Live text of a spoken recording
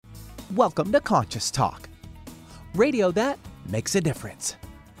Welcome to Conscious Talk, radio that makes a difference.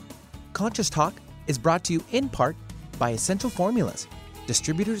 Conscious Talk is brought to you in part by Essential Formulas,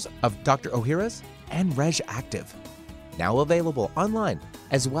 distributors of Dr. Ohhira's and Reg Active, now available online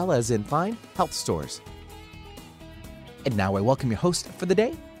as well as in fine health stores. And now I welcome your host for the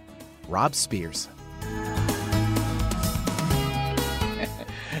day, Rob Spears.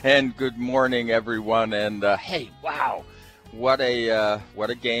 And good morning, everyone. And hey, wow. What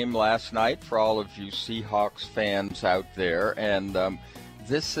a game last night for all of you Seahawks fans out there. And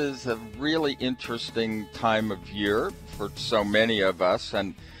this is a really interesting time of year for so many of us.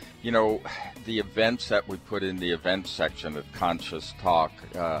 And, you know, the events that we put in the events section of Conscious Talk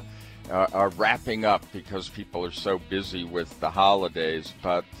are wrapping up because people are so busy with the holidays.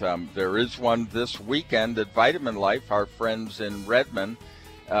 But there is one this weekend at Vitamin Life, our friends in Redmond.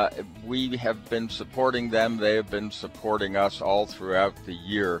 We have been supporting them. They have been supporting us all throughout the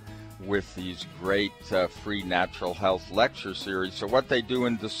year with these great free natural health lecture series. So what they do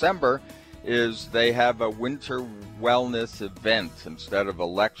in December is they have a winter wellness event instead of a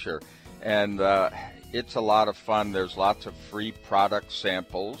lecture. And it's a lot of fun. There's lots of free product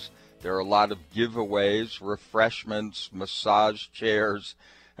samples. There are a lot of giveaways, refreshments, massage chairs,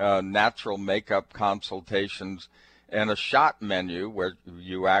 natural makeup consultations, and a shot menu where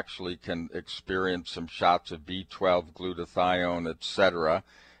you actually can experience some shots of B12, glutathione, etc.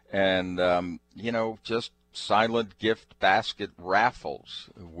 And, you know, just silent gift basket raffles,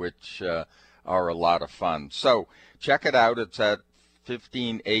 which are a lot of fun. So check it out. It's at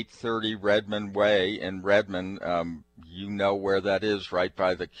 15830 Redmond Way in Redmond. You know where that is, right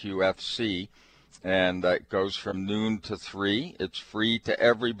by the QFC. And it goes from noon to 3. It's free to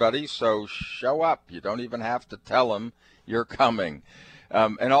everybody, so show up. You don't even have to tell them you're coming.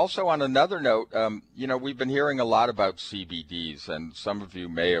 And also on another note, you know, we've been hearing a lot about CBDs, and some of you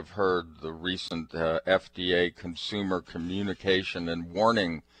may have heard the recent FDA consumer communication and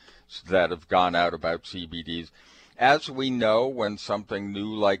warnings that have gone out about CBDs. As we know, when something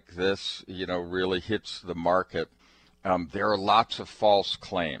new like this, you know, really hits the market, there are lots of false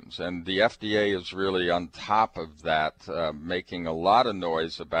claims, and the FDA is really on top of that, making a lot of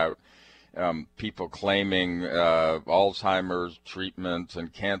noise about people claiming Alzheimer's treatment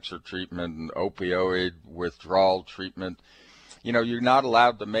and cancer treatment and opioid withdrawal treatment. You know, you're not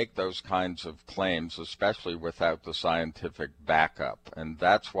allowed to make those kinds of claims, especially without the scientific backup, and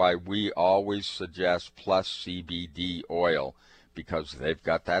that's why we always suggest Plus CBD oil, because they've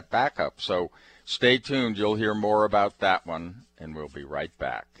got that backup. So stay tuned. You'll hear more about that one, and we'll be right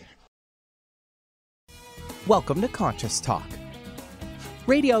back. Welcome to Conscious Talk,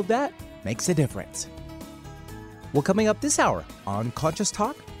 radio that makes a difference. Well, coming up this hour on Conscious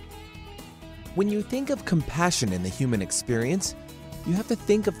Talk, when you think of compassion in the human experience, you have to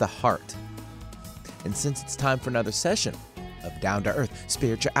think of the heart. And since it's time for another session of Down-to-Earth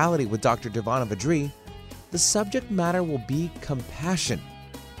Spirituality with Dr. Devana Vadri, the subject matter will be compassion.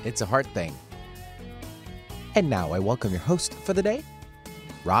 It's a heart thing. And now I welcome your host for the day,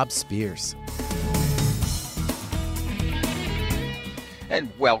 Rob Spears. And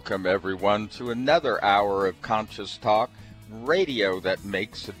welcome, everyone, to another hour of Conscious Talk, radio that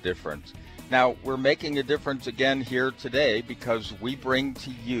makes a difference. Now, we're making a difference again here today because we bring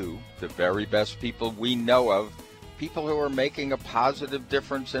to you the very best people we know of, people who are making a positive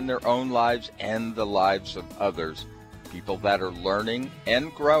difference in their own lives and the lives of others, people that are learning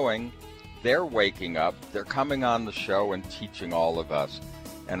and growing. They're waking up, they're coming on the show and teaching all of us.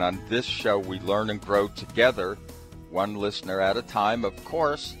 And on this show, we learn and grow together, one listener at a time. Of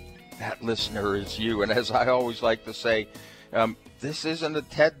course, that listener is you. And as I always like to say, this isn't a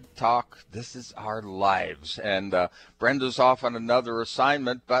TED Talk, this is our lives. And Brenda's off on another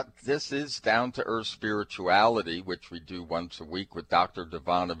assignment, but this is Down-to-Earth Spirituality, which we do once a week with Dr.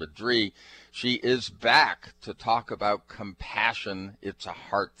 Devana Vadri. She is back to talk about compassion. It's a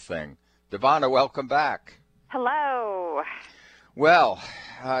heart thing. Devana, welcome back. Hello. Well,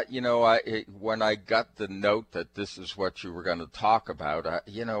 you know, when I got the note that this is what you were going to talk about,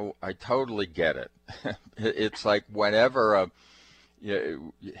 you know, I totally get it. It's like whenever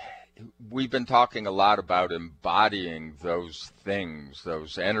we've been talking a lot about embodying those things,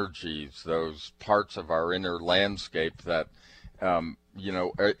 those energies, those parts of our inner landscape that, you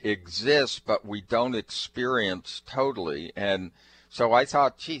know, exist, but we don't experience totally. And so I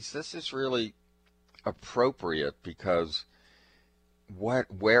thought, geez, this is really appropriate because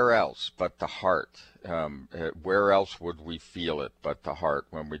where else but the heart? Where else would we feel it but the heart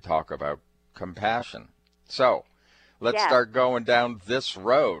when we talk about compassion? So let's start going down this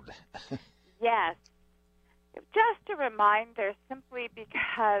road. Yes. Just a reminder, simply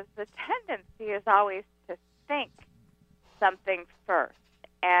because the tendency is always to think something first.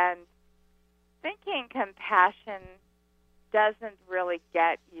 And thinking compassion doesn't really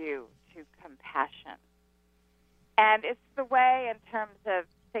get you to compassion. And it's the way in terms of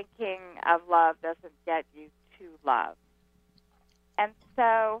thinking of love doesn't get you to love. And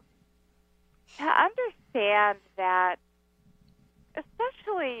so to understand that,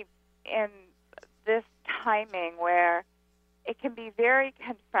 especially in this timing where it can be very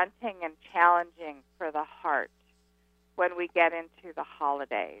confronting and challenging for the heart when we get into the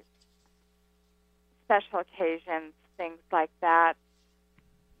holidays, special occasions, things like that,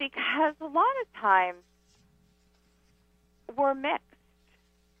 because a lot of times we're mixed.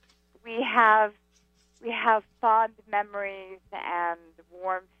 We have fond memories and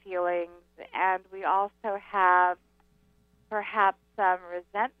warm feelings, and we also have perhaps some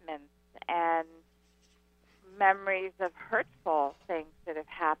resentments and memories of hurtful things that have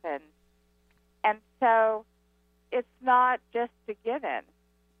happened. And so it's not just a given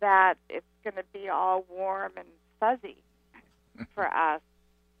that it's going to be all warm and fuzzy for us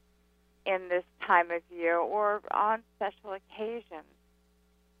in this time of year or on special occasions.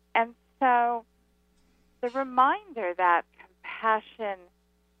 And so the reminder that compassion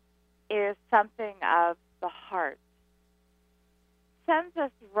is something of the heart sends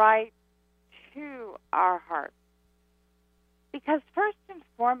us right to our hearts. Because first and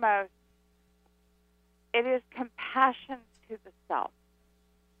foremost, it is compassion to the self.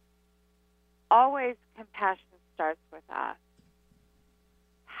 Always compassion starts with us.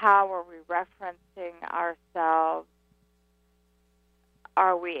 How are we referencing ourselves?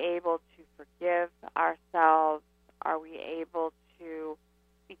 Are we able to forgive ourselves? Are we able to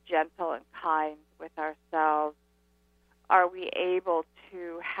be gentle and kind with ourselves? Are we able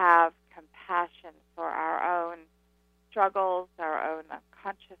to have compassion for our own struggles, our own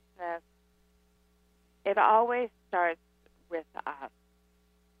unconsciousness? It always starts with us.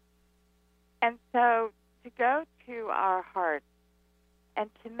 And so to go to our hearts and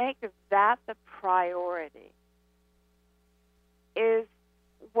to make that the priority is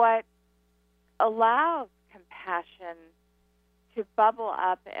what allows compassion to bubble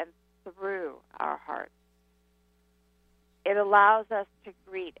up and through our hearts. It allows us to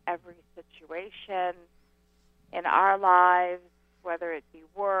greet every situation in our lives, whether it be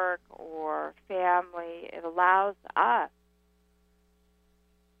work or family. It allows us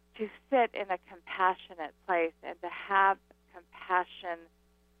to sit in a compassionate place and to have compassion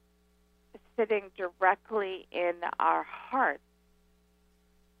sitting directly in our hearts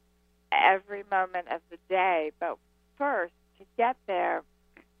every moment of the day. But first, to get there,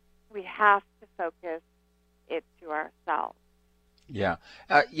 we have to focus it to ourselves. Yeah.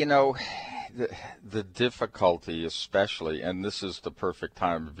 The difficulty especially, and this is the perfect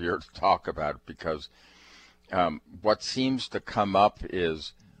time of year to talk about it, because what seems to come up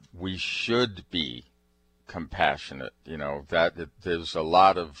is we should be compassionate. There's a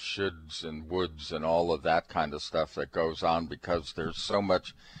lot of shoulds and woulds and all of that kind of stuff that goes on because there's so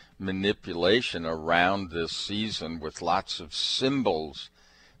much manipulation around this season with lots of symbols,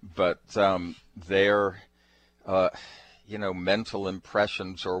 but they're mental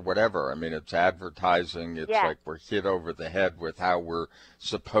impressions or whatever. I mean, it's advertising. It's like we're hit over the head with how we're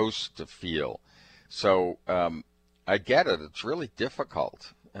supposed to feel. So I get it. It's really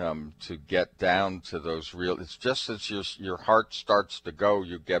difficult to get down to those real. It's just as your heart starts to go,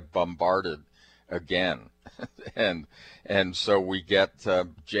 you get bombarded again, and so we get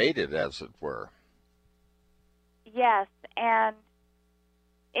jaded, as it were. Yes, and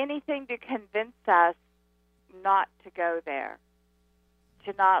anything to convince us not to go there,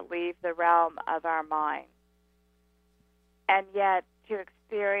 to not leave the realm of our mind, and yet to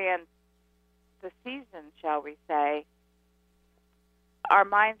experience the season, shall we say, our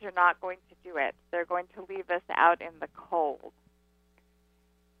minds are not going to do it. They're going to leave us out in the cold.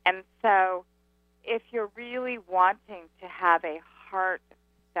 And so if you're really wanting to have a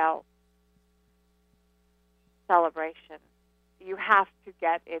heartfelt celebration, you have to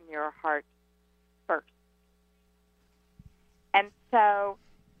get in your heart first. And so,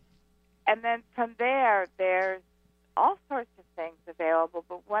 and then from there, there's all sorts of things available,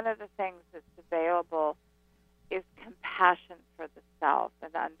 but one of the things that's available is compassion for the self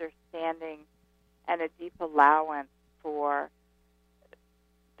and understanding and a deep allowance for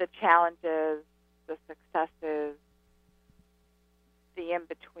the challenges, the successes, the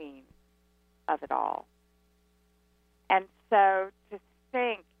in-between of it all. And so to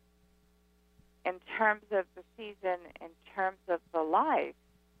think in terms of the season, in terms of the life,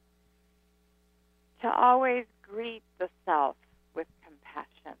 to always greet the self with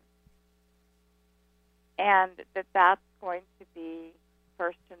compassion. And that's going to be,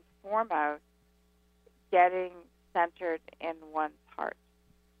 first and foremost, getting centered in one's heart.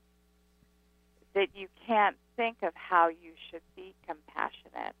 That you can't think of how you should be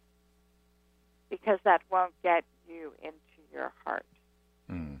compassionate, because that won't get you into your heart.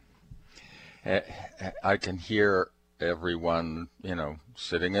 I can hear everyone,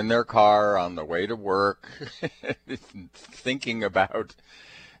 sitting in their car on the way to work, thinking about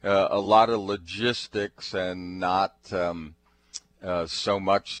a lot of logistics and not so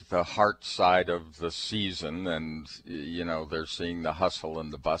much the heart side of the season. And, they're seeing the hustle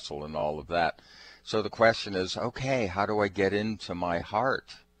and the bustle and all of that. So the question is, okay, how do I get into my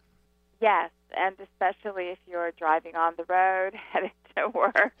heart? Yes, and especially if you're driving on the road, headed to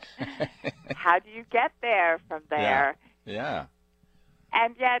work, how do you get there from there? Yeah.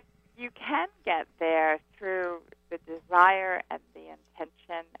 And yet you can get there through the desire and the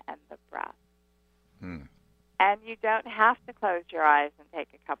intention and the breath. And you don't have to close your eyes and take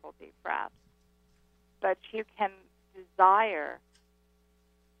a couple deep breaths, but you can desire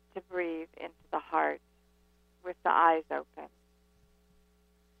to breathe into the heart with the eyes open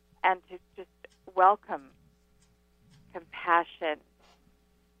and to just welcome compassion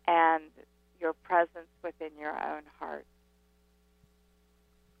and your presence within your own heart.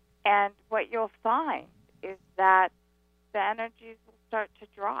 And what you'll find is that the energies will start to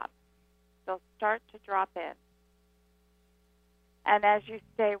drop. They'll start to drop in. And as you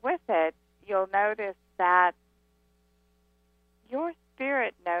stay with it, you'll notice that your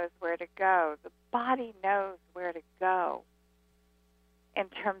spirit knows where to go. The body knows where to go in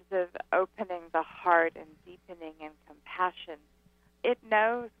terms of opening the heart and deepening in compassion. It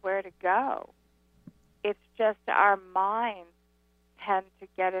knows where to go. It's just our minds tend to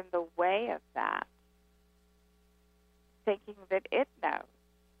get in the way of that, thinking that it knows.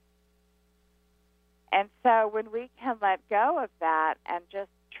 And so when we can let go of that and just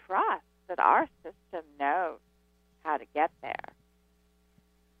trust that our system knows how to get there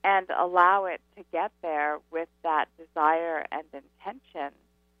and allow it to get there with that desire and intention,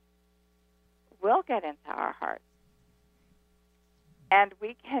 we'll get into our hearts. And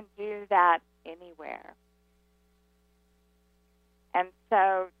we can do that anywhere. And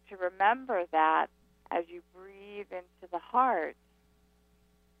so to remember that as you breathe into the heart,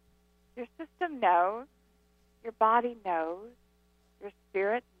 your system knows, your body knows, your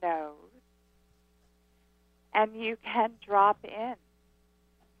spirit knows, and you can drop in.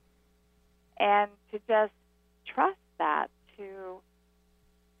 And to just trust that, to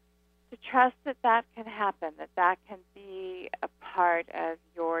trust that that can happen, that that can be a part of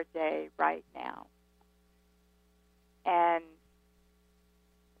your day right now. And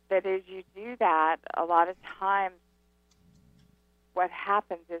that as you do that, a lot of times what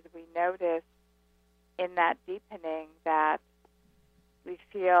happens is we notice in that deepening that we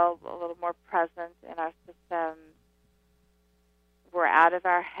feel a little more present in our systems. We're out of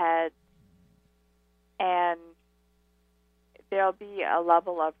our heads, and there'll be a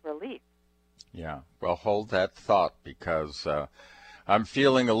level of relief. Yeah, well, hold that thought, because I'm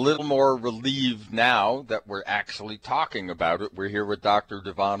feeling a little more relieved now that we're actually talking about it. We're here with Dr.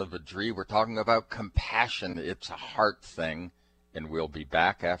 Devana Vadri. We're talking about compassion. It's a heart thing, and we'll be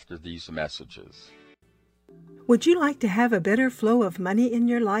back after these messages. Would you like to have a better flow of money in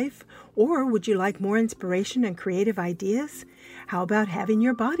your life? Or would you like more inspiration and creative ideas? How about having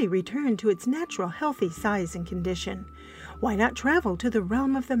your body return to its natural healthy size and condition? Why not travel to the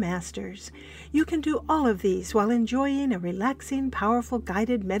realm of the masters? You can do all of these while enjoying a relaxing, powerful,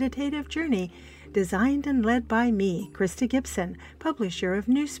 guided meditative journey designed and led by me, Krista Gibson, publisher of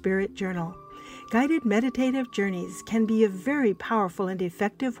New Spirit Journal. Guided meditative journeys can be a very powerful and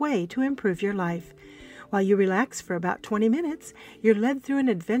effective way to improve your life. While you relax for about 20 minutes, you're led through an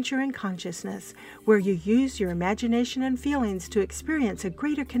adventure in consciousness where you use your imagination and feelings to experience a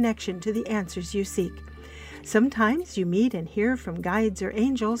greater connection to the answers you seek. Sometimes you meet and hear from guides or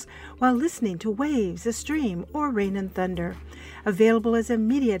angels while listening to waves, a stream, or rain and thunder. Available as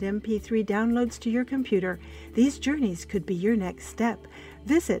immediate MP3 downloads to your computer, these journeys could be your next step.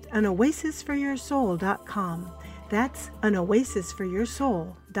 Visit anoasisforyoursoul.com. That's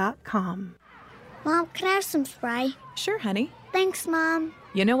anoasisforyoursoul.com. Mom, can I have some spray? Sure, honey. Thanks, Mom.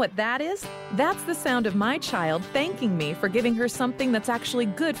 You know what that is? That's the sound of my child thanking me for giving her something that's actually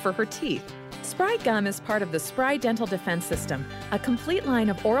good for her teeth. Spry Gum is part of the Spry Dental Defense System, a complete line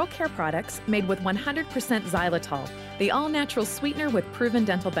of oral care products made with 100% xylitol, the all-natural sweetener with proven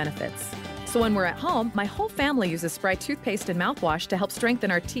dental benefits. So when we're at home, my whole family uses Spry toothpaste and mouthwash to help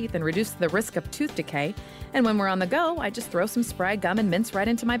strengthen our teeth and reduce the risk of tooth decay. And when we're on the go, I just throw some Spry gum and mints right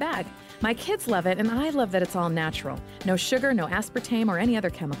into my bag. My kids love it, and I love that it's all natural. No sugar, no aspartame, or any other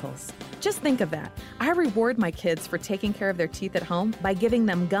chemicals. Just think of that. I reward my kids for taking care of their teeth at home by giving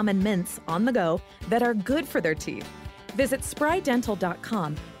them gum and mints on the go that are good for their teeth. Visit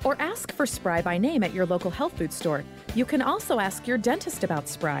sprydental.com or ask for Spry by name at your local health food store. You can also ask your dentist about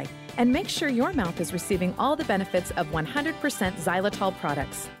Spry and make sure your mouth is receiving all the benefits of 100% xylitol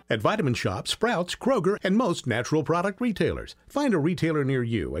products. At Vitamin Shoppe, Sprouts, Kroger, and most natural product retailers. Find a retailer near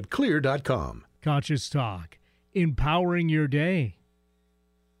you at clear.com. Conscious Talk, empowering your day.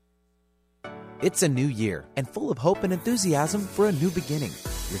 It's a new year and full of hope and enthusiasm for a new beginning.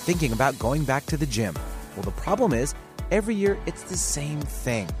 You're thinking about going back to the gym. Well, the problem is, every year it's the same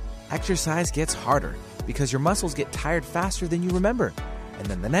thing. Exercise gets harder because your muscles get tired faster than you remember. And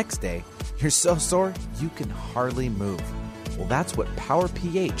then the next day, you're so sore you can hardly move. Well, that's what Power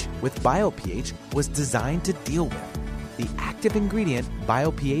pH with BioPH was designed to deal with. The active ingredient,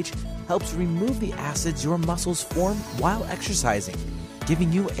 BioPH, helps remove the acids your muscles form while exercising,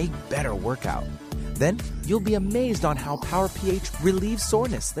 giving you a better workout. Then you'll be amazed on how Power pH relieves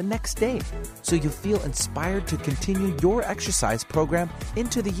soreness the next day, so you feel inspired to continue your exercise program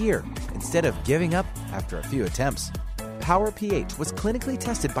into the year instead of giving up after a few attempts. Power pH was clinically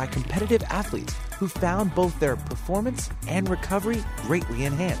tested by competitive athletes who found both their performance and recovery greatly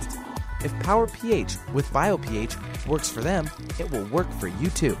enhanced. If Power pH with BioPH works for them, it will work for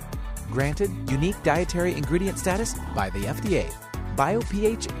you too. Granted unique dietary ingredient status by the FDA.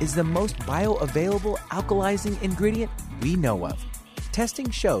 BioPH is the most bioavailable alkalizing ingredient we know of.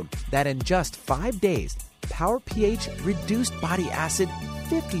 Testing showed that in just 5 days, Power pH reduced body acid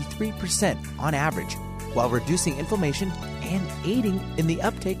 53% on average, while reducing inflammation and aiding in the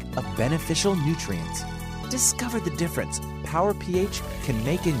uptake of beneficial nutrients. Discover the difference Power pH can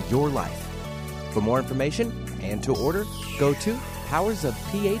make in your life. For more information and to order, go to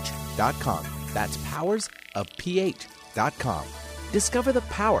powersofph.com. That's powersofph.com. Discover the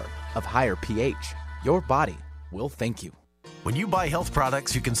power of higher pH. Your body will thank you. When you buy health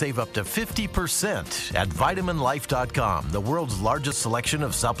products, you can save up to 50% at vitaminlife.com, the world's largest selection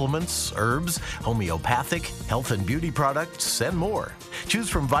of supplements, herbs, homeopathic, health and beauty products, and more. Choose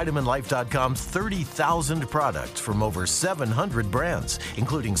from vitaminlife.com's 30,000 products from over 700 brands,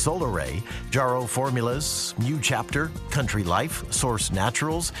 including Solaray, Jarrow Formulas, New Chapter, Country Life, Source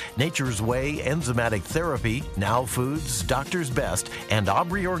Naturals, Nature's Way, Enzymatic Therapy, Now Foods, Doctor's Best, and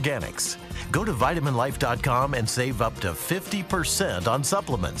Aubrey Organics. Go to vitaminlife.com and save up to 50% on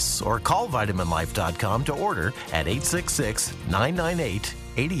supplements, or call vitaminlife.com to order at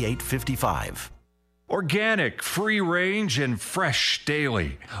 866-998-8855. Organic, free range, and fresh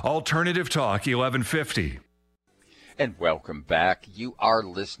daily. Alternative Talk 1150. And welcome back. You are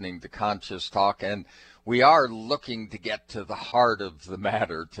listening to Conscious Talk, and we are looking to get to the heart of the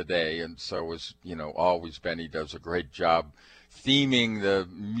matter today. And so, as you know, always Benny does a great job theming the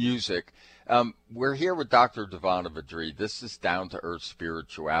music. We're here with Dr. Devana Vadri. This is Down to Earth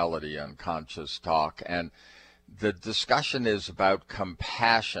Spirituality on Conscious Talk, and the discussion is about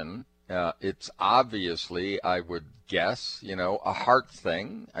compassion. It's obviously, I would guess, a heart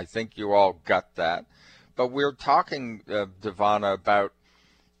thing. I think you all got that. But we're talking, Devana, about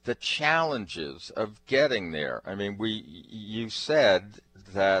the challenges of getting there. I mean, you said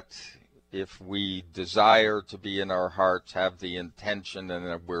that if we desire to be in our hearts, have the intention, and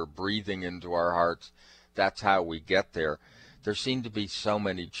that we're breathing into our hearts, that's how we get there. There seem to be so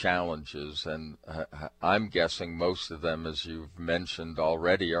many challenges, and I'm guessing most of them, as you've mentioned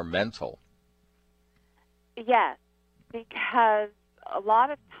already, are mental. Yes, because a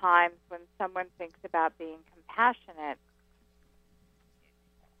lot of times when someone thinks about being compassionate,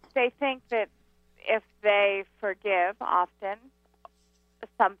 they think that if they forgive often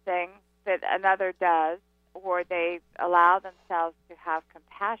something that another does, or they allow themselves to have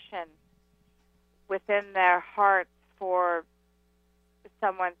compassion within their hearts for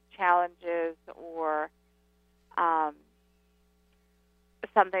someone's challenges or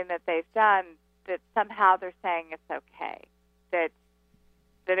something that they've done, that somehow they're saying it's okay, that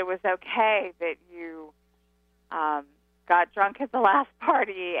it was okay that you got drunk at the last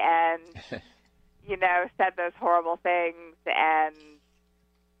party and said those horrible things and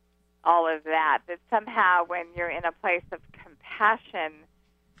all of that, that somehow when you're in a place of compassion,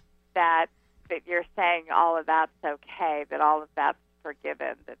 that you're saying all of that's okay, that all of that's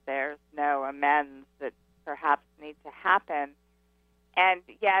forgiven, that there's no amends that perhaps need to happen. And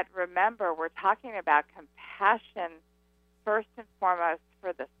yet, remember, we're talking about compassion first and foremost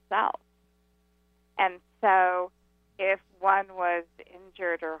for the self. And so if one was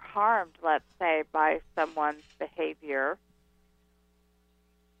injured or harmed, let's say, by someone's behavior,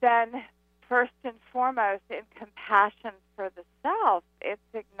 then first and foremost, in compassion for the self, it's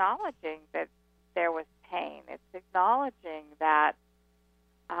acknowledging that there was pain. It's acknowledging that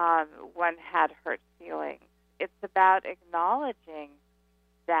one had hurt feelings. It's about acknowledging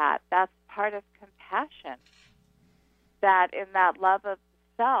that. That's part of compassion. That in that love of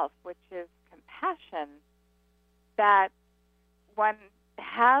the self, which is compassion, that one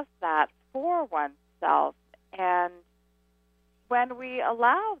has that for oneself. And when we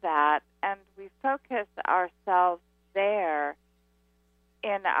allow that and we focus ourselves there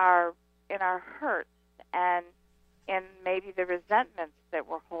in our hurts and in maybe the resentments that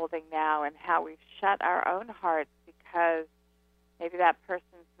we're holding now and how we've shut our own hearts because maybe that person's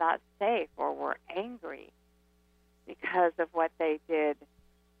not safe or we're angry because of what they did,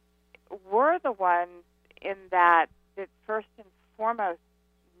 we're the ones in that first and foremost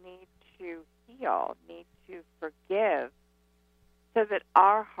need to heal, need to forgive, so that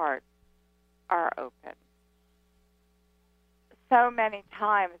our hearts are open. So many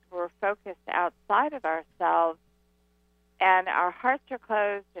times we're focused outside of ourselves and our hearts are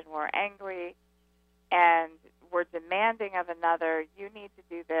closed and we're angry and we're demanding of another, you need to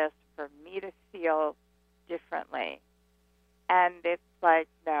do this for me to feel differently. And it's like,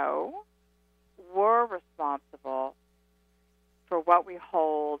 no, we're responsible for what we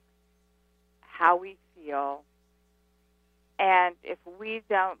hold, how we feel. And if we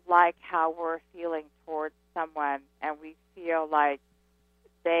don't like how we're feeling towards someone and we feel like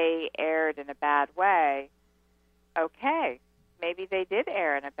they erred in a bad way, okay, maybe they did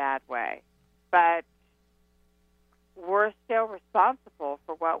err in a bad way, but we're still responsible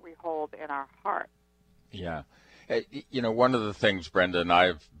for what we hold in our heart. Yeah. You know, one of the things Brenda and I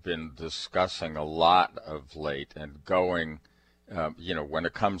have been discussing a lot of late and going, when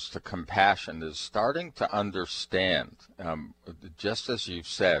it comes to compassion is starting to understand, just as you've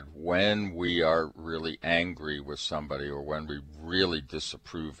said, when we are really angry with somebody or when we really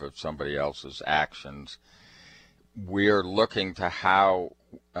disapprove of somebody else's actions, we're looking to how,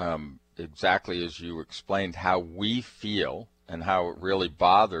 exactly as you explained, how we feel and how it really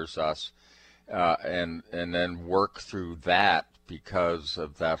bothers us, and then work through that because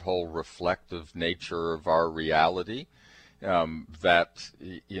of that whole reflective nature of our reality. That,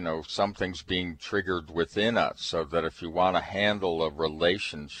 something's being triggered within us, so that if you want to handle a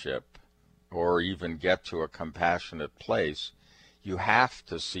relationship or even get to a compassionate place, you have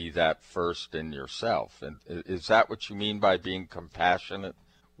to see that first in yourself. And is that what you mean by being compassionate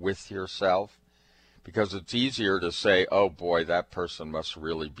with yourself? Because it's easier to say, oh boy, that person must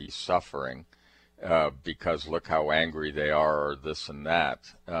really be suffering because look how angry they are or this and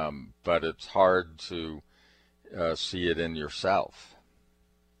that. But it's hard to see it in yourself.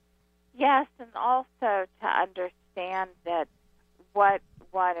 Yes, and also to understand that what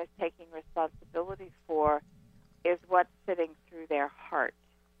one is taking responsibility for is what's sitting through their heart.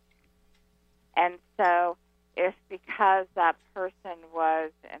 And so if because that person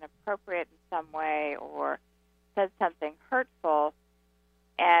was inappropriate in some way or said something hurtful,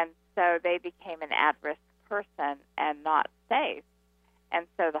 and so they became an at-risk person and not safe, and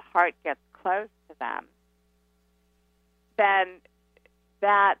so the heart gets closed to them, then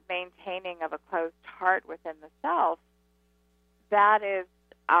that maintaining of a closed heart within the self, that is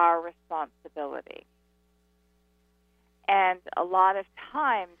our responsibility. And a lot of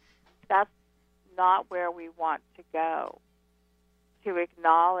times, that's not where we want to go, to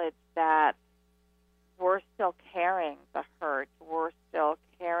acknowledge that we're still carrying the hurt, we're still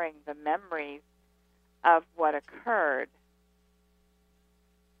carrying the memories of what occurred,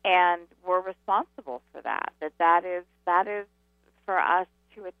 and we're responsible for that. That is for us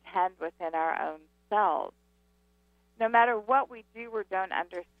to attend within our own selves. No matter what we do or don't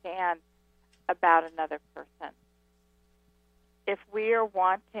understand about another person, if we are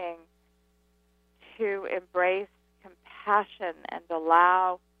wanting to embrace compassion and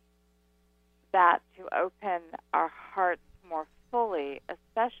allow that to open our hearts more fully,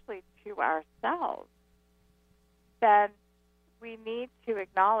 especially to ourselves, then we need to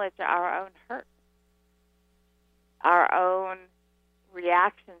acknowledge our own hurt, our own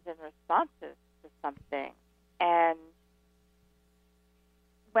reactions and responses to something. And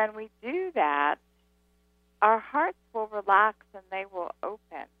when we do that, our hearts will relax and they will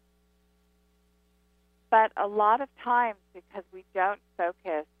open. But a lot of times, because we don't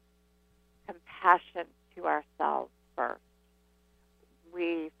focus compassion to ourselves first,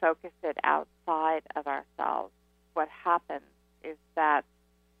 we focus it outside of ourselves. What happens is that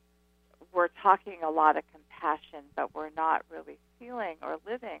we're talking a lot of compassion, but we're not really feeling or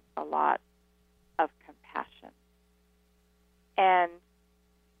living a lot of compassion. And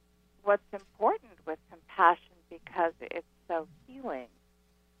what's important with compassion, because it's so healing,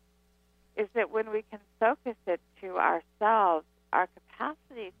 is that when we can focus it to ourselves, our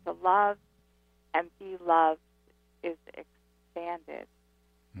capacity to love and be loved is expanded.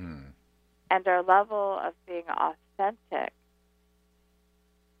 And our level of being authentic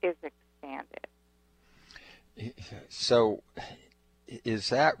is expanded. So is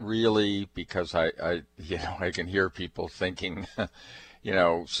that really, because I can hear people thinking,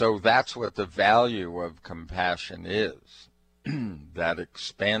 so that's what the value of compassion is, that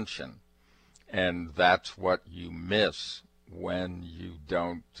expansion. And that's what you miss when you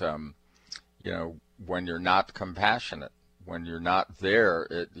don't, when you're not compassionate, when you're not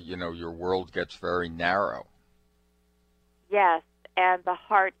there, your world gets very narrow. Yes, and the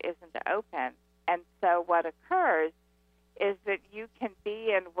heart isn't open. And so what occurs is that you can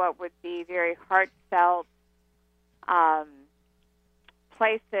be in what would be very heartfelt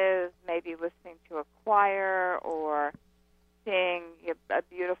places, maybe listening to a choir or seeing a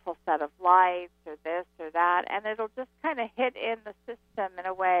beautiful set of lights or this or that, and it'll just kind of hit in the system in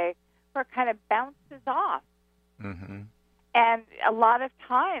a way where it kind of bounces off. Mm-hmm. And a lot of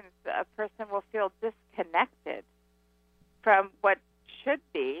times a person will feel disconnected from what should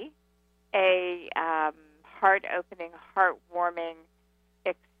be a heart-opening, heart-warming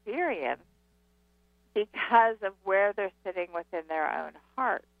experience because of where they're sitting within their own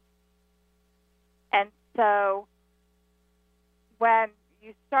heart. And so when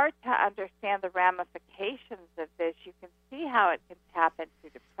you start to understand the ramifications of this, you can see how it can tap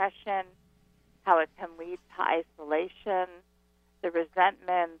into depression, how it can lead to isolation, the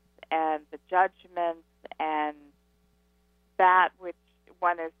resentments and the judgments and that which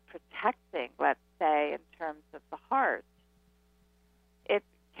one is protecting, let's say, in terms of the heart. It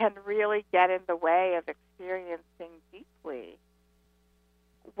can really get in the way of experiencing deeply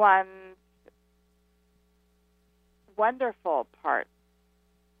one's wonderful parts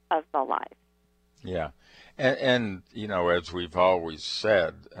of the life. Yeah. And as we've always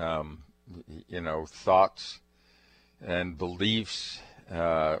said, thoughts and beliefs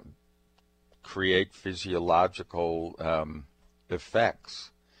create physiological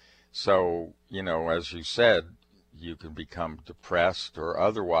effects. So, as you said, you can become depressed or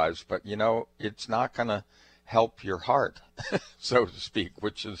otherwise, but, it's not going to help your heart, so to speak,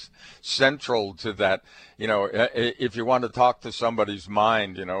 which is central to that. If you want to talk to somebody's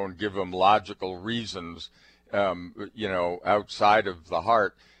mind, and give them logical reasons, outside of the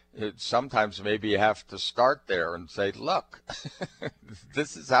heart, sometimes maybe you have to start there and say, look,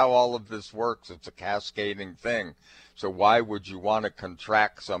 this is how all of this works. It's a cascading thing. So why would you want to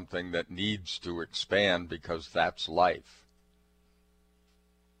contract something that needs to expand, because that's life?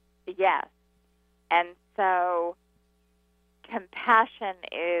 Yes. And so compassion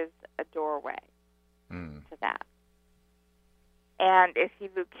is a doorway to that. And if you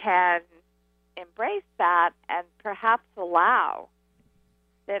can embrace that and perhaps allow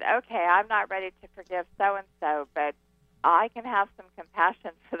that, okay, I'm not ready to forgive so-and-so, but I can have some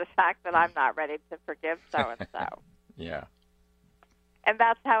compassion for the fact that I'm not ready to forgive so-and-so. Yeah. And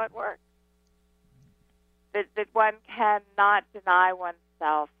that's how it works. That one cannot deny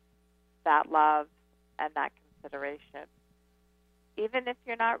oneself that love and that consideration, even if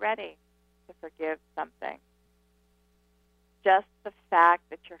you're not ready to forgive something. Just the fact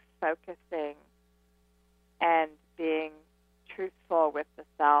that you're focusing and being truthful with the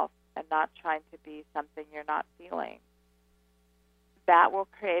self and not trying to be something you're not feeling, that will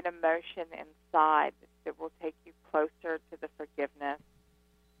create emotion inside that will take you closer to the forgiveness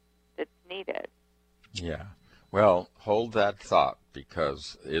that's needed. Yeah. Well, hold that thought,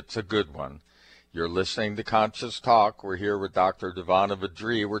 because it's a good one. You're listening to Conscious Talk. We're here with Dr. Devana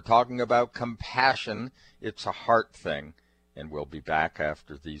Vadri. We're talking about compassion. It's a heart thing. And we'll be back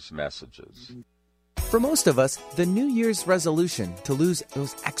after these messages. For most of us, the New Year's resolution to lose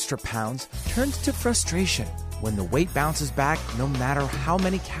those extra pounds turns to frustration when the weight bounces back no matter how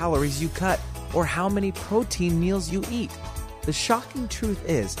many calories you cut or how many protein meals you eat. The shocking truth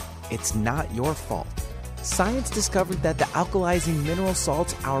is, it's not your fault. Science discovered that the alkalizing mineral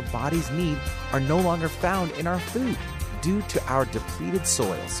salts our bodies need are no longer found in our food due to our depleted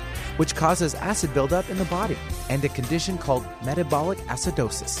soils, which causes acid buildup in the body and a condition called metabolic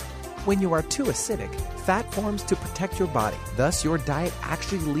acidosis. When you are too acidic, fat forms to protect your body. Thus, your diet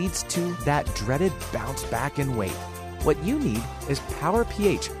actually leads to that dreaded bounce back in weight. What you need is Power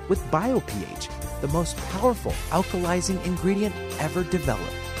pH with BioPH, the most powerful alkalizing ingredient ever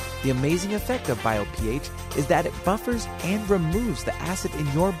developed. The amazing effect of BioPH is that it buffers and removes the acid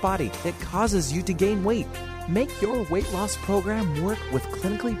in your body that causes you to gain weight. Make your weight loss program work with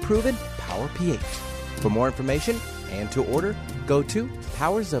clinically proven Power pH. For more information and to order, go to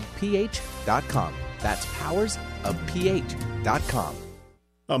powersofph.com. That's powersofph.com.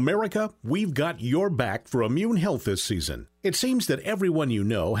 America, we've got your back for immune health this season. It seems that everyone you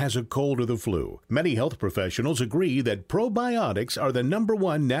know has a cold or the flu. Many health professionals agree that probiotics are the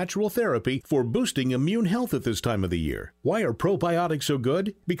 #1 natural therapy for boosting immune health at this time of the year. Why are probiotics so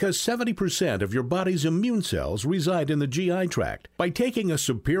good? Because 70% of your body's immune cells reside in the GI tract. By taking a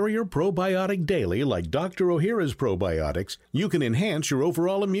superior probiotic daily like Dr. Ohhira's probiotics, you can enhance your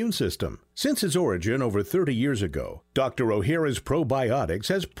overall immune system. Since its origin over 30 years ago, Dr. Ohhira's probiotics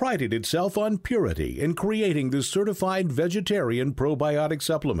has prided itself on purity in creating the certified vegetarian probiotic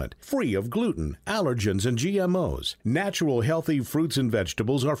supplement, free of gluten, allergens, and GMOs. Natural, healthy fruits and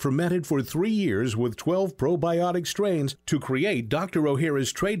vegetables are fermented for 3 years with 12 probiotic strains to create Dr.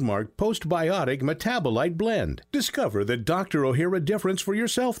 Ohhira's trademark postbiotic metabolite blend. Discover the Dr. Ohhira difference for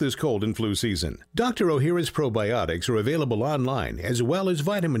yourself this cold and flu season. Dr. Ohhira's probiotics are available online as well as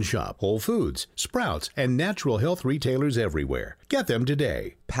Vitamin Shop, Whole Foods, Sprouts, and natural health retailers everywhere. Get them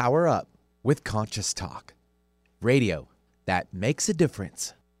today. Power up with Conscious Talk. Radio that makes a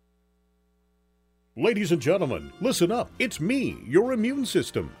difference. Ladies and gentlemen, listen up. It's me, your immune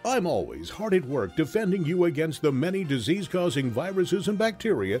system. I'm always hard at work defending you against the many disease-causing viruses and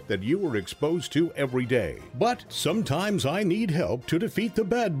bacteria that you are exposed to every day. But sometimes I need help to defeat the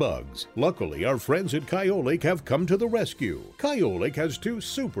bad bugs. Luckily, our friends at Kyolic have come to the rescue. Kyolic has 2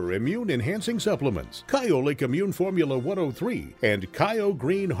 super immune-enhancing supplements, Kyolic Immune Formula 103 and Kyo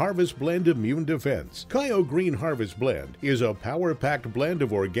Green Harvest Blend Immune Defense. Kyo Green Harvest Blend is a power-packed blend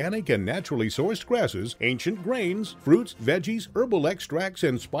of organic and naturally sourced grasses, ancient grains, fruits, veggies, herbal extracts,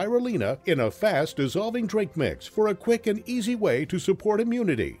 and spirulina in a fast-dissolving drink mix for a quick and easy way to support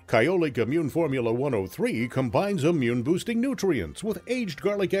immunity. Kyolic Immune Formula 103 combines immune-boosting nutrients with aged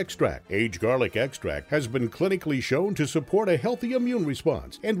garlic extract. Aged garlic extract has been clinically shown to support a healthy immune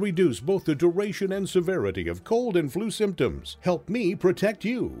response and reduce both the duration and severity of cold and flu symptoms. Help me protect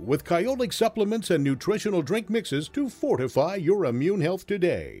you with Kyolic supplements and nutritional drink mixes to fortify your immune health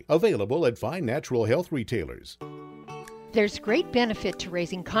today. Available at fine natural health retailers. There's great benefit to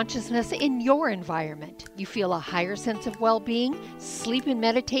raising consciousness in your environment. You feel a higher sense of well-being, sleep and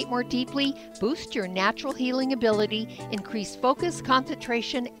meditate more deeply, boost your natural healing ability, increase focus,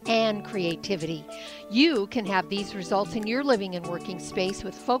 concentration, and creativity. You can have these results in your living and working space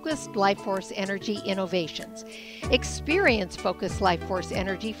with Focused Life Force Energy innovations. Experience Focused Life Force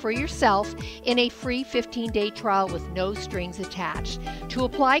Energy for yourself in a free 15-day trial with no strings attached. To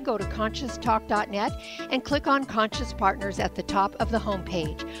apply, go to ConsciousTalk.net and click on Conscious Partners at the top of the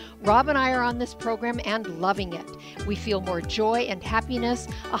homepage. Rob and I are on this program and loving it. We feel more joy and happiness,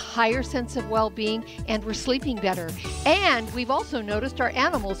 a higher sense of well-being, and we're sleeping better. And we've also noticed our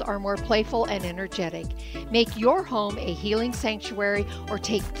animals are more playful and energetic. Make your home a healing sanctuary or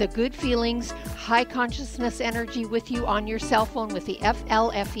take the good feelings, high consciousness energy with you on your cell phone with the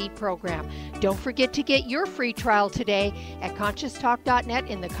FLFE program. Don't forget to get your free trial today at ConsciousTalk.net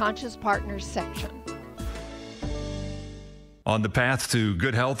in the Conscious Partners section. On the path to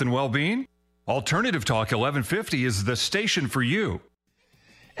good health and well-being, Alternative Talk 1150 is the station for you.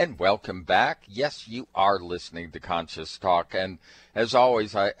 And welcome back. Yes, you are listening to Conscious Talk. And as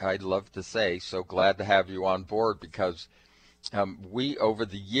always, I'd love to say, so glad to have you on board because we, over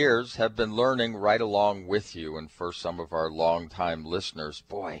the years, have been learning right along with you. And for some of our longtime listeners,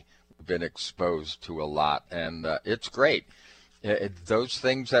 boy, we've been exposed to a lot. And it's great. Those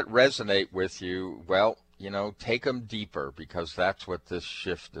things that resonate with you, well, you know, take them deeper because that's what this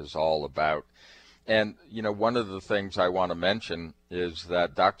shift is all about. And, you know, one of the things I want to mention is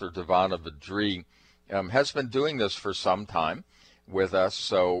that Dr. Devana Vadri has been doing this for some time with us,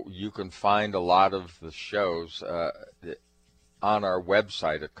 so you can find a lot of the shows on our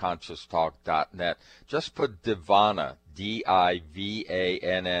website at ConsciousTalk.net. Just put Devana,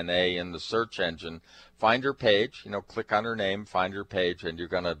 D-I-V-A-N-N-A, in the search engine. Find her page, you know, click on her name, find her page, and you're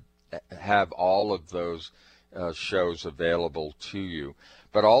going to have all of those shows available to you.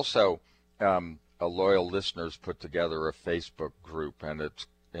 But also, a loyal listeners put together a Facebook group, and it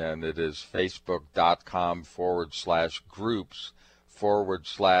is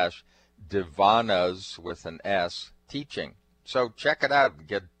facebook.com/groups/Devanas with an S teaching. So check it out and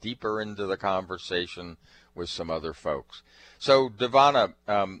get deeper into the conversation with some other folks. So Devana,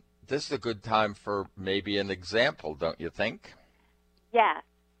 this is a good time for maybe an example, don't you think? Yes.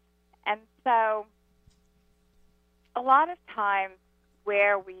 And so a lot of times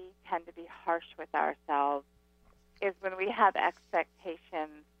where we tend to be harsh with ourselves is when we have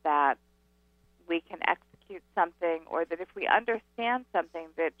expectations that we can execute something, or that if we understand something,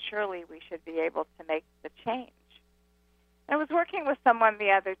 that surely we should be able to make the change. I was working with someone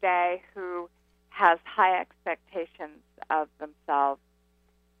the other day who has high expectations of themselves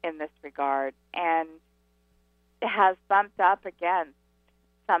in this regard, and has bumped up against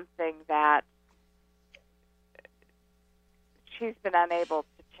something that she's been unable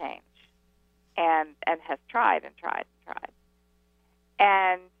to change, and has tried and tried and tried,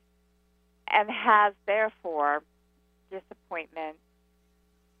 and has therefore disappointment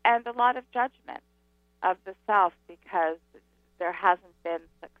and a lot of judgment of the self because there hasn't been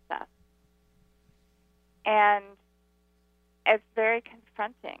success. And it's very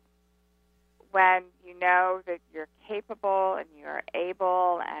confronting when you know that you're capable and you're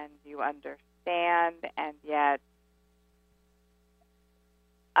able and you understand, and yet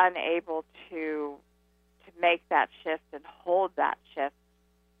unable to make that shift and hold that shift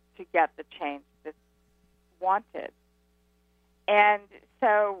to get the change that's wanted. And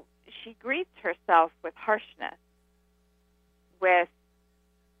so she greets herself with harshness, with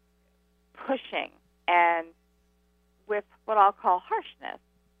pushing, and with what I'll call harshness,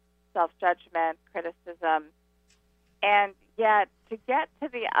 self-judgment, criticism. And yet, to get to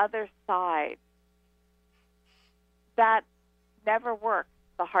the other side, that never works,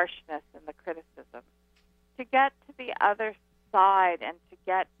 the harshness and the criticism. To get to the other side and to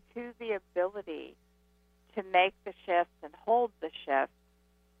get to the ability to make the shift and hold the shift,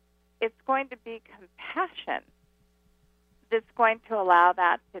 it's going to be compassion that's going to allow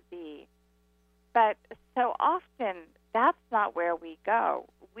that to be. But so often, that's not where we go.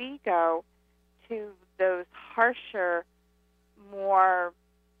 We go to those harsher, more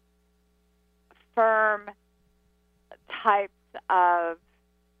firm types of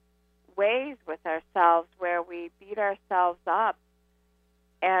ways with ourselves, where we beat ourselves up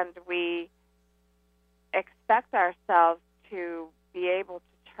and we expect ourselves to be able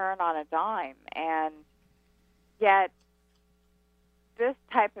to turn on a dime. And yet, this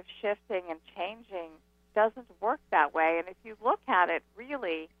type of shifting and changing doesn't work that way. And if you look at it,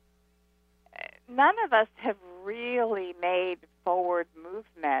 really, none of us have really made forward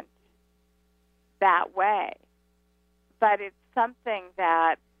movement that way. But it's something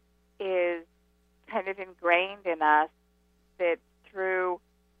that is kind of ingrained in us, that through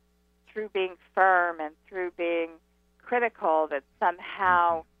being firm and through being critical, that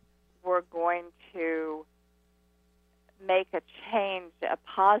somehow we're going to make a change, a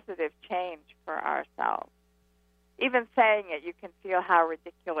positive change for ourselves. Even saying it, you can feel how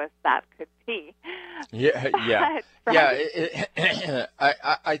ridiculous that could be. Yeah.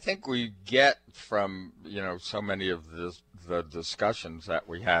 I think we get from, so many of the discussions that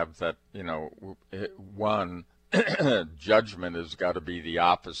we have that, one, judgment has got to be the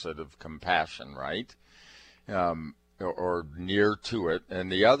opposite of compassion, right? Or near to it.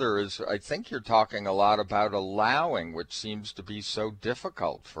 And the other is, I think you're talking a lot about allowing, which seems to be so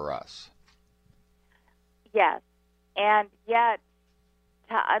difficult for us. Yes. And yet,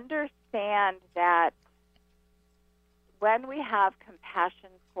 to understand that when we have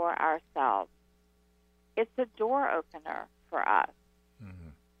compassion for ourselves, it's a door opener for us. Mm-hmm.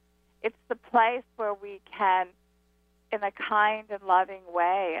 It's the place where we can, in a kind and loving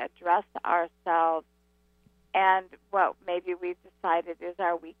way, address ourselves and what maybe we've decided is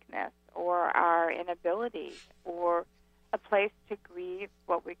our weakness or our inability, or a place to grieve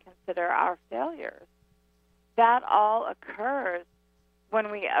what we consider our failures. That all occurs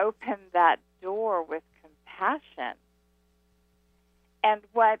when we open that door with compassion. And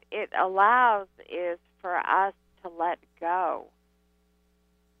what it allows is for us to let go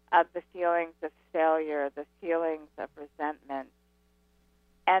of the feelings of failure, the feelings of resentment.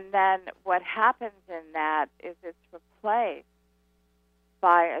 And then what happens in that is it's replaced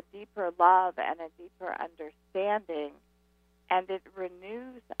by a deeper love and a deeper understanding, and it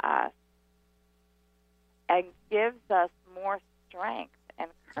renews us and gives us more strength and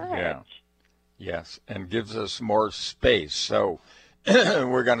courage. Yeah. Yes, and gives us more space. So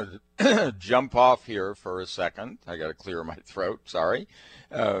we're going to jump off here for a second. I got to clear my throat, sorry,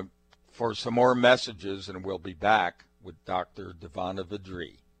 for some more messages, and we'll be back with Dr. Devana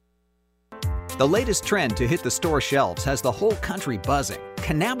Vidri. The latest trend to hit the store shelves has the whole country buzzing.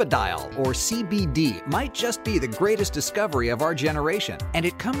 Cannabidiol, or CBD, might just be the greatest discovery of our generation, and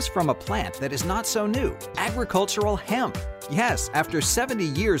it comes from a plant that is not so new, agricultural hemp. Yes, after 70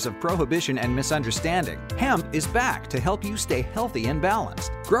 years of prohibition and misunderstanding, hemp is back to help you stay healthy and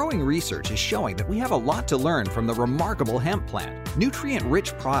balanced. Growing research is showing that we have a lot to learn from the remarkable hemp plant.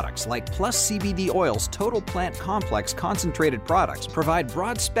 Nutrient-rich products like Plus CBD Oil's Total Plant Complex concentrated products provide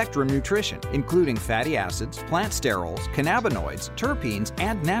broad-spectrum nutrition, including fatty acids, plant sterols, cannabinoids, terpenes,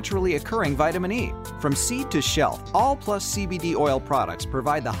 and naturally occurring vitamin E. From seed to shelf, all Plus CBD Oil products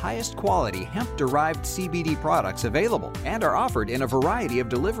provide the highest quality hemp-derived CBD products available and are offered in a variety of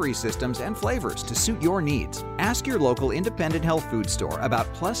delivery systems and flavors to suit your needs. Ask your local independent health food store about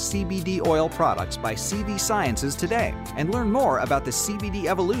Plus CBD Oil products by CV Sciences today and learn more about the CBD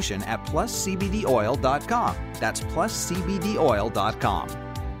evolution at pluscbdoil.com. That's pluscbdoil.com.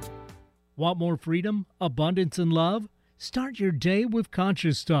 Want more freedom, abundance, and love? Start your day with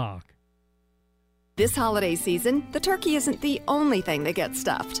Conscious Talk. This holiday season, the turkey isn't the only thing that gets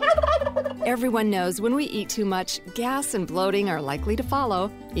stuffed. Everyone knows when we eat too much, gas and bloating are likely to follow.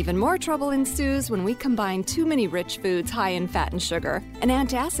 Even more trouble ensues when we combine too many rich foods high in fat and sugar. An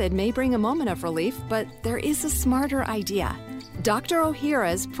antacid may bring a moment of relief, but there is a smarter idea. Dr.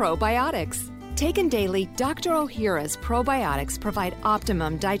 Ohhira's Probiotics. Taken daily, Dr. Ohhira's probiotics provide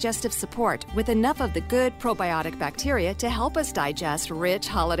optimum digestive support with enough of the good probiotic bacteria to help us digest rich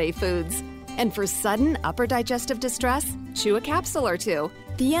holiday foods. And for sudden upper digestive distress, chew a capsule or two.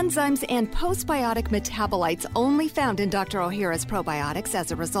 The enzymes and postbiotic metabolites only found in Dr. Ohhira's probiotics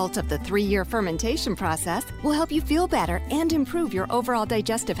as a result of the 3-year fermentation process will help you feel better and improve your overall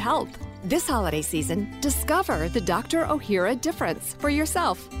digestive health. This holiday season, discover the Dr. Ohhira difference for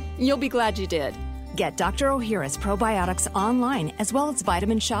yourself. You'll be glad you did. Get Dr. Ohhira's probiotics online, as well as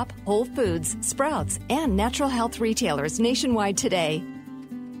Vitamin Shop, Whole Foods, Sprouts, and natural health retailers nationwide today.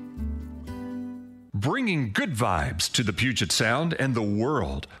 Bringing good vibes to the Puget Sound and the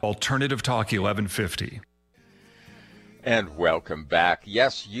world. Alternative Talk 1150. And welcome back.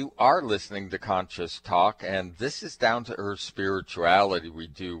 Yes, you are listening to Conscious Talk, and this is Down to Earth Spirituality we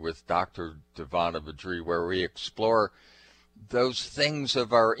do with Dr. Devana Vadri, where we explore those things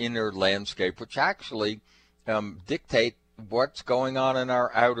of our inner landscape, which actually dictate what's going on in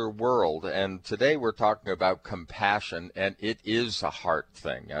our outer world. And today we're talking about compassion, and it is a heart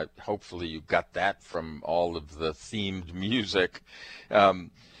thing. Hopefully you got that from all of the themed music.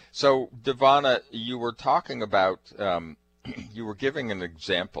 So, Devana, you were talking about, you were giving an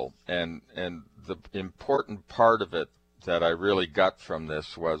example, and the important part of it that I really got from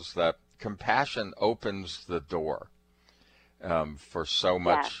this was that compassion opens the door for so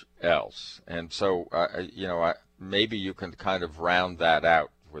much else. And so, maybe you can kind of round that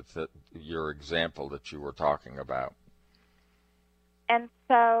out with your example that you were talking about. And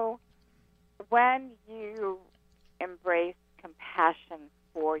so when you embrace compassion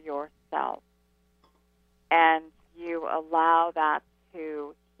for yourself and you allow that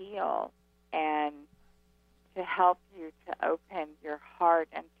to heal and to help you to open your heart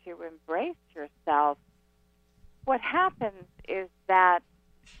and to embrace yourself, what happens is that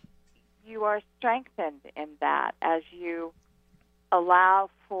you are strengthened in that as you allow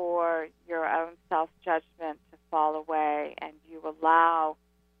for your own self-judgment to fall away and you allow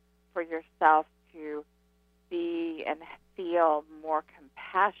for yourself to be and feel more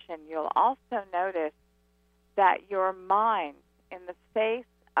compassion. You'll also notice that your mind, in the face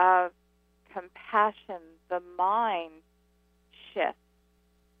of compassion, the mind shifts.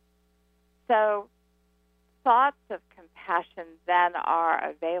 So thoughts of compassion then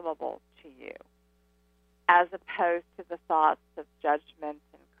are available to you, as opposed to the thoughts of judgment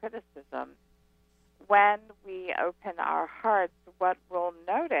and criticism. When we open our hearts, what we'll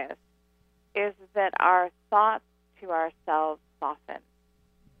notice is that our thoughts to ourselves soften.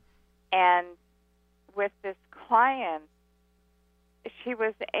 And with this client, she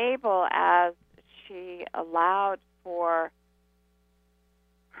was able, as she allowed for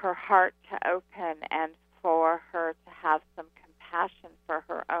her heart to open and for her to have some compassion for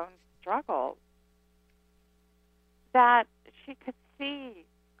her own struggles, that she could see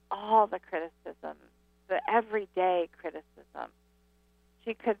all the criticism, the everyday criticism.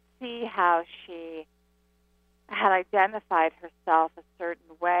 She could see how she had identified herself a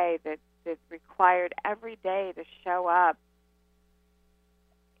certain way that required every day to show up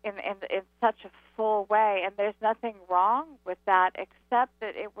in such a full way. And there's nothing wrong with that, except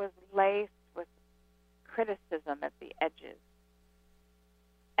that it was laced with criticism at the edges.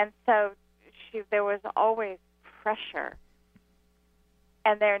 And so there was always pressure.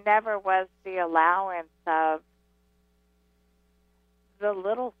 And there never was the allowance of the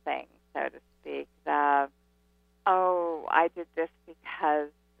little things, so to speak. I did this because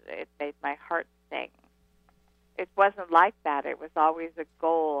it made my heart sing. it wasn't like that. It was always a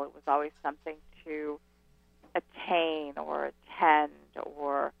goal. It was always something to attain or attend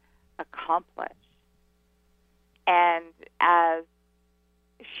or accomplish. And as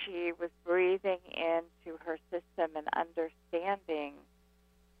she was breathing into her system and understanding,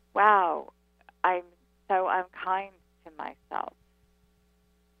 wow, I'm so unkind to myself.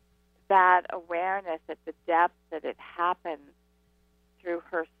 That awareness at the depth that it happens through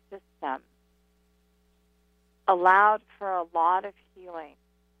her system allowed for a lot of healing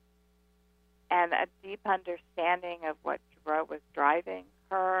and a deep understanding of what was driving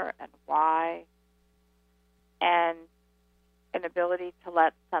her and why, and an ability to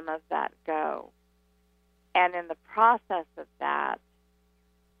let some of that go. And in the process of that,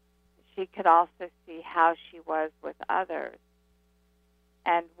 she could also see how she was with others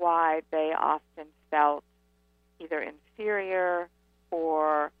and why they often felt either inferior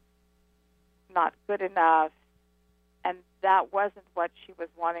or not good enough. And that wasn't what she was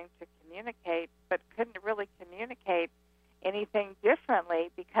wanting to communicate, but couldn't really communicate anything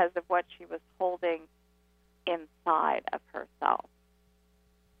differently because of what she was holding inside of herself.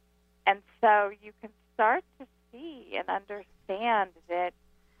 And so you can start to see and understand that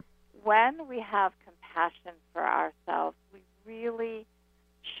when we have compassion for ourselves, we really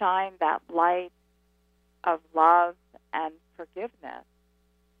shine that light of love and forgiveness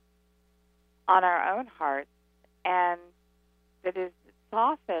on our own hearts, and that it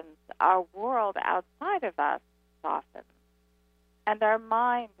softens our world outside of us, softens, and our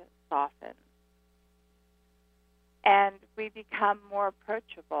mind softens. And we become more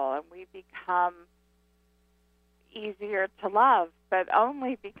approachable, and we become easier to love, but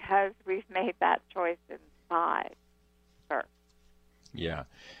only because we've made that choice inside first. Yeah.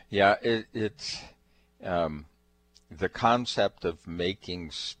 It's the concept of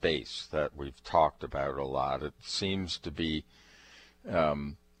making space that we've talked about a lot. It seems to be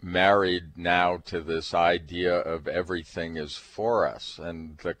married now to this idea of everything is for us,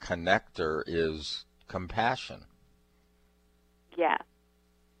 and the connector is compassion. Yes.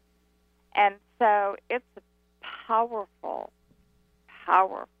 And so it's a powerful,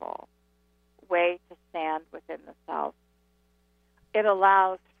 powerful way to stand within the self. It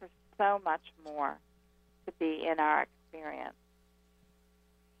allows for so much more to be in our experience.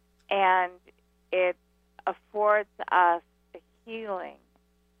 And it affords us a healing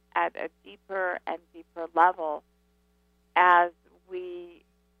at a deeper and deeper level as we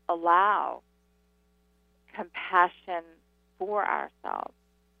allow compassion for ourselves.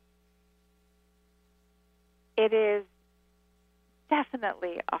 It is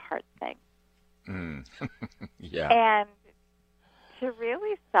definitely a hard thing. Yeah. And to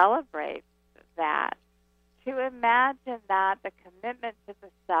really celebrate that, to imagine that the commitment to the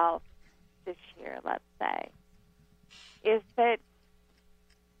self this year, let's say, is that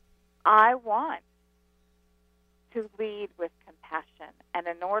I want to lead with compassion. And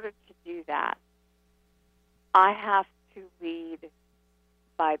in order to do that, I have to lead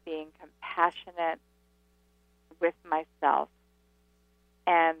by being compassionate with myself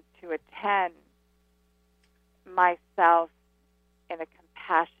and to attend myself in a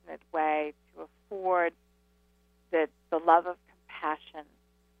compassionate way, to afford the love of compassion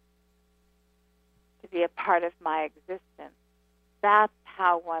to be a part of my existence. That's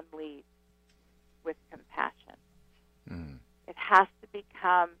how one leads with compassion. It has to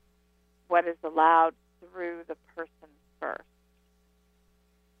become what is allowed through the person first.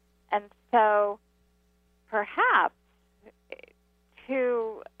 And so perhaps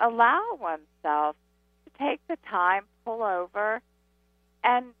to allow oneself to take the time, pull over,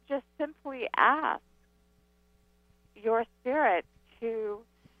 and just simply ask your spirit to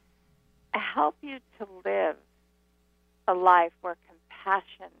help you to live a life where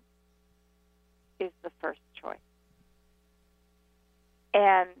compassion is the first choice.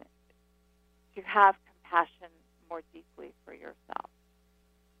 And to have compassion more deeply for yourself.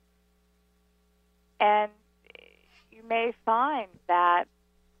 And you may find that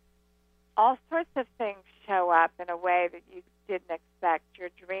all sorts of things show up in a way that you didn't expect. Your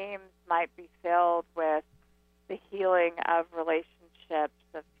dreams might be filled with the healing of relationships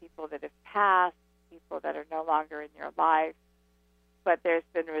of people that have passed, people that are no longer in your life, but there's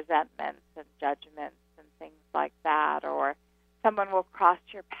been resentments and judgments and things like that, or someone will cross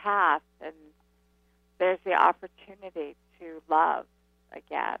your path and there's the opportunity to love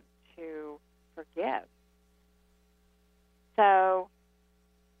again, to forgive. So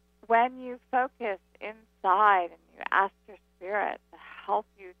when you focus inside and you ask your spirit to help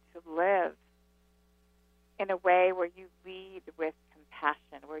you to live in a way where you lead with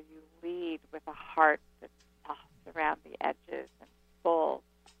compassion, where you lead with a heart that's soft, around the edges and full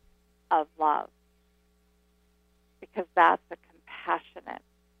of love, because that's a compassionate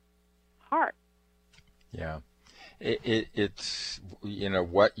heart. Yeah. It's,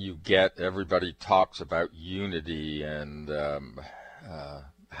 what you get, everybody talks about unity and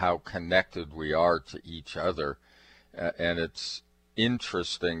how connected we are to each other. And it's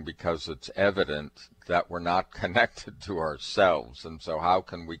interesting because it's evident that we're not connected to ourselves. And so how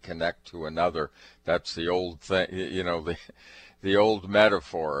can we connect to another? That's the old thing, the old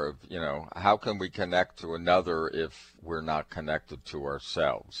metaphor of, how can we connect to another if we're not connected to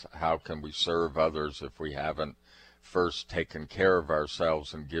ourselves? How can we serve others if we haven't first taken care of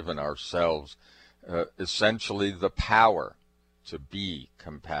ourselves and given ourselves essentially the power to be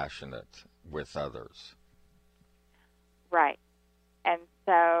compassionate with others? Right. And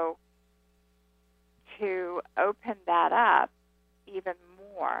so to open that up even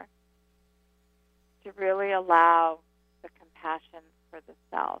more, to really allow the compassion for the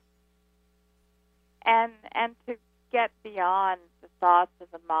self, and to get beyond the thoughts of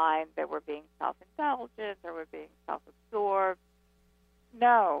the mind that we're being self-indulgent or we're being self-absorbed.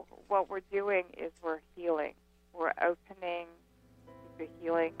 No, what we're doing is we're healing. We're opening the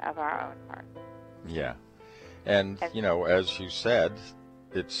healing of our own heart. Yeah. And as you said,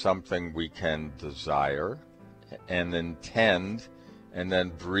 it's something we can desire and intend and then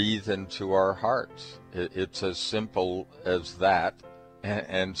breathe into our hearts. It's as simple as that,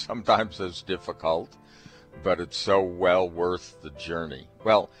 and sometimes as difficult, but it's so well worth the journey.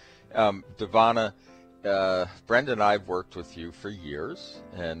 Well, Devana, Brenda and I have worked with you for years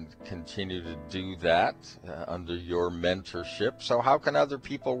and continue to do that under your mentorship. So how can other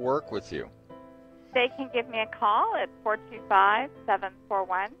people work with you? They can give me a call at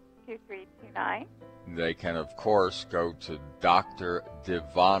 425-741-2329. They can, of course, go to Dr.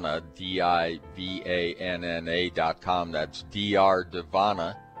 Divanna, DIVANNA.com. That's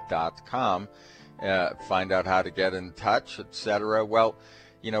drdivana.com. Find out how to get in touch, etc. Well,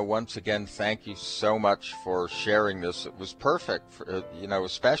 once again, thank you so much for sharing this. It was perfect, for,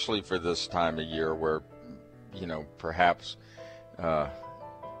 especially for this time of year where, perhaps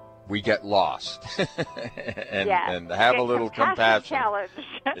we get lost and have a little compassion.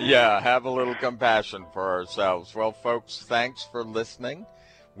 Yeah, have a little compassion for ourselves. Well, folks, thanks for listening.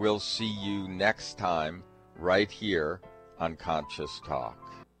 We'll see you next time right here on Conscious Talk.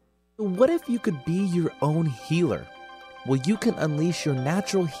 What if you could be your own healer? Well, you can unleash your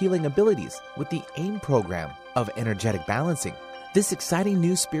natural healing abilities with the AIM program of energetic balancing. This exciting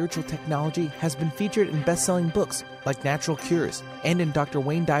new spiritual technology has been featured in best-selling books like Natural Cures, and in Dr.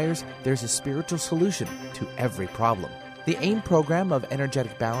 Wayne Dyer's There's a Spiritual Solution to Every Problem. The AIM program of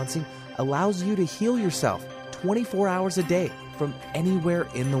energetic balancing allows you to heal yourself 24 hours a day from anywhere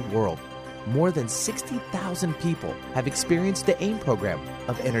in the world. More than 60,000 people have experienced the AIM program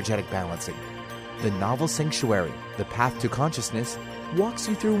of energetic balancing. The novel Sanctuary, The Path to Consciousness, walks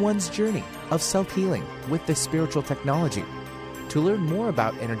you through one's journey of self-healing with this spiritual technology. To learn more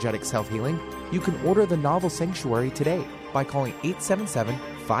about energetic self-healing, you can order the novel Sanctuary today by calling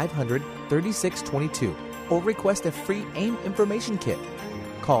 877-500-3622 or request a free AIM information kit.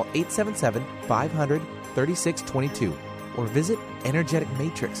 Call 877-500-3622 or visit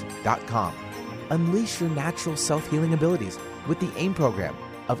energeticmatrix.com. Unleash your natural self-healing abilities with the AIM program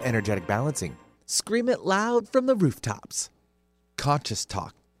of energetic balancing. Scream it loud from the rooftops. Conscious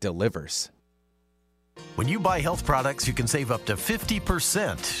Talk delivers. When you buy health products, you can save up to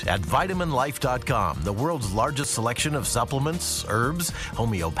 50% at VitaminLife.com, the world's largest selection of supplements, herbs,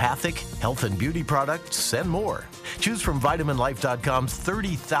 homeopathic, health and beauty products, and more. Choose from VitaminLife.com's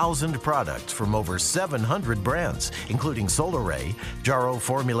 30,000 products from over 700 brands, including Solaray, Jarrow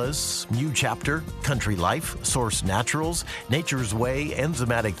Formulas, New Chapter, Country Life, Source Naturals, Nature's Way,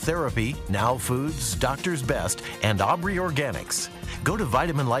 Enzymatic Therapy, Now Foods, Doctor's Best, and Aubrey Organics. Go to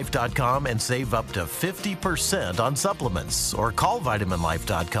VitaminLife.com and save up to 50% on supplements, or call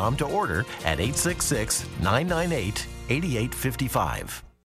VitaminLife.com to order at 866-998-8855.